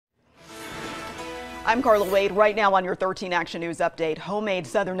I'm Carla Wade. Right now on your 13 Action News update, Homemade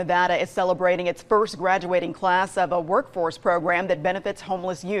Southern Nevada is celebrating its first graduating class of a workforce program that benefits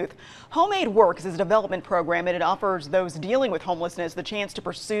homeless youth. Homemade Works is a development program, and it offers those dealing with homelessness the chance to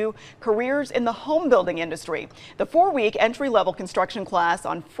pursue careers in the home building industry. The 4-week entry-level construction class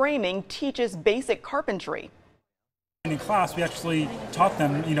on framing teaches basic carpentry. In class, we actually taught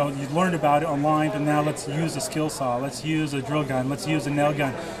them, you learned about it online, but now let's use a skill saw, let's use a drill gun, let's use a nail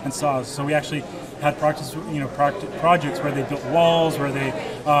gun and saws. So we actually had projects where they built walls, where they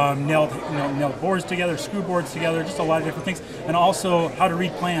nailed boards together, screw boards together, just a lot of different things, and also how to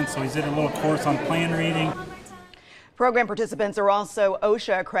read plans. So we did a little course on plan reading. Program participants are also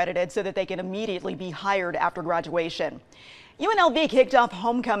OSHA accredited so that they can immediately be hired after graduation. UNLV kicked off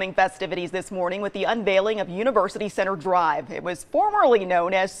homecoming festivities this morning with the unveiling of University Center Drive. It was formerly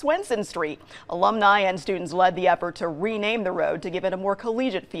known as Swenson Street. Alumni and students led the effort to rename the road to give it a more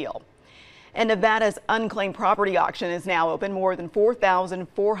collegiate feel. And Nevada's unclaimed property auction is now open. More than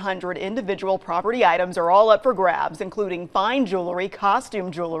 4,400 individual property items are all up for grabs, including fine jewelry,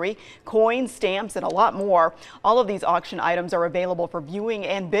 costume jewelry, coins, stamps, and a lot more. All of these auction items are available for viewing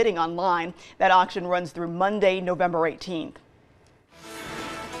and bidding online. That auction runs through Monday, November 18th.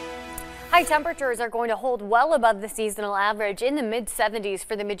 High temperatures are going to hold well above the seasonal average in the mid-70s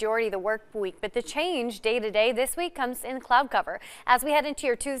for the majority of the work week, but the change day to day this week comes in cloud cover. As we head into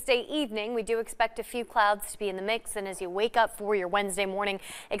your Tuesday evening, we do expect a few clouds to be in the mix, and as you wake up for your Wednesday morning,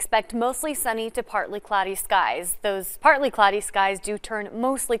 expect mostly sunny to partly cloudy skies. Those partly cloudy skies do turn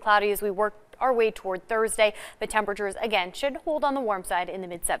mostly cloudy as we work our way toward Thursday, but temperatures again should hold on the warm side in the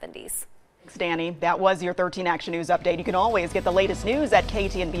mid-70s. Thanks, Danny. That was your 13 Action News update. You can always get the latest news at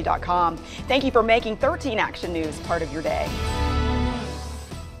ktnv.com. Thank you for making 13 Action News part of your day.